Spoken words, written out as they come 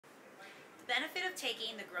benefit of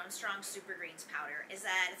taking the Grown Strong Super Greens powder is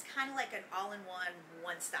that it's kind of like an all-in-one,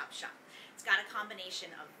 one-stop shop. It's got a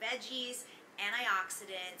combination of veggies,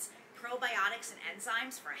 antioxidants, probiotics, and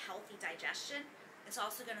enzymes for a healthy digestion. It's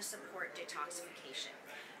also going to support detoxification.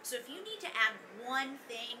 So if you need to add one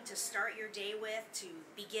thing to start your day with to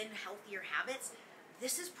begin healthier habits,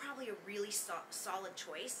 this is probably a really solid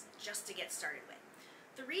choice just to get started with.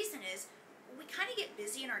 The reason is we kind of get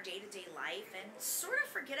busy in our day-to-day life and sort of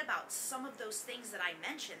forget about some of those things that I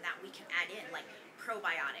mentioned that we can add in, like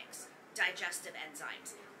probiotics, digestive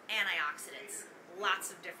enzymes, antioxidants,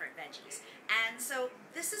 lots of different veggies. And so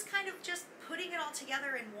this is kind of just putting it all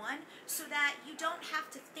together in one so that you don't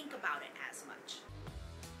have to think about it as much.